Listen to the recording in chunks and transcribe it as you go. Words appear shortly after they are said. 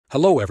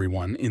Hello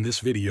everyone, in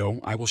this video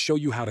I will show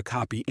you how to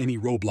copy any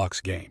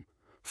Roblox game.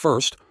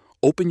 First,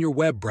 open your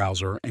web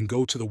browser and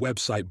go to the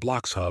website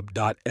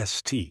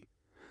bloxhub.st.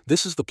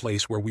 This is the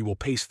place where we will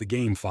paste the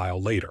game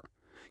file later.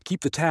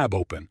 Keep the tab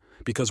open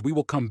because we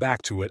will come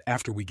back to it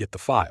after we get the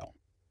file.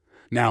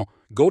 Now,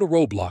 go to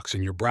Roblox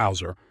in your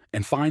browser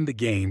and find the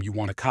game you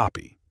want to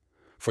copy.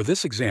 For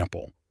this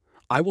example,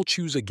 I will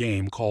choose a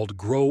game called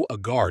Grow a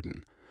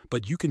Garden,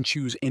 but you can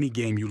choose any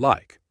game you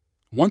like.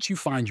 Once you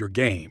find your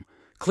game,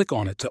 click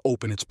on it to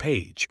open its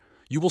page.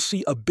 You will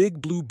see a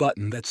big blue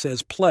button that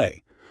says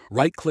Play.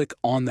 Right-click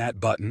on that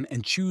button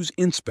and choose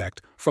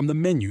Inspect from the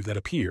menu that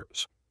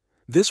appears.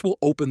 This will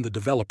open the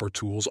developer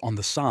tools on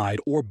the side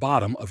or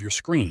bottom of your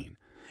screen.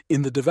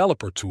 In the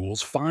developer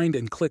tools, find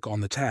and click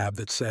on the tab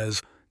that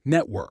says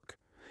Network.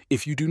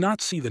 If you do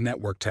not see the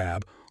Network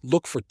tab,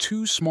 look for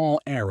two small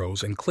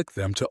arrows and click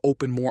them to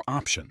open more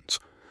options.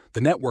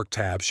 The Network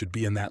tab should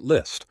be in that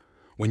list.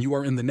 When you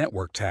are in the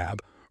Network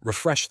tab,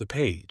 refresh the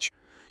page.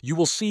 You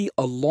will see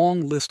a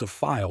long list of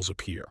files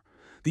appear.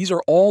 These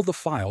are all the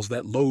files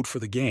that load for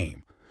the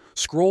game.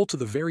 Scroll to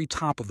the very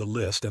top of the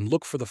list and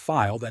look for the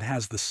file that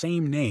has the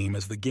same name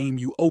as the game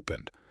you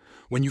opened.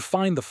 When you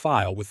find the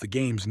file with the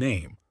game's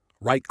name,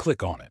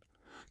 right-click on it.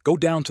 Go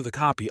down to the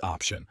Copy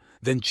option,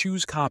 then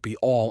choose Copy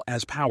All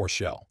as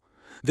PowerShell.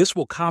 This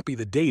will copy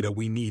the data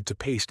we need to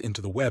paste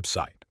into the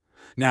website.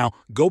 Now,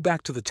 go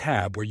back to the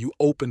tab where you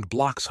opened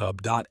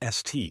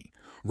bloxhub.st.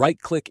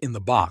 Right-click in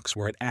the box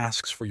where it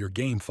asks for your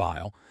game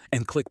file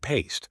and click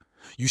Paste.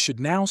 You should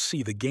now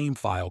see the game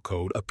file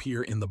code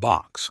appear in the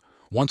box.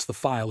 Once the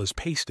file is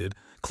pasted,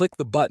 click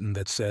the button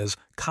that says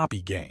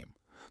Copy Game.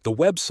 The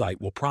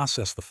website will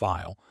process the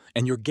file,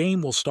 and your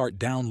game will start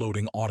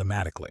downloading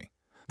automatically.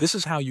 This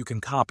is how you can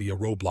copy a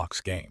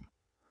Roblox game.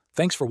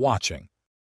 Thanks for watching.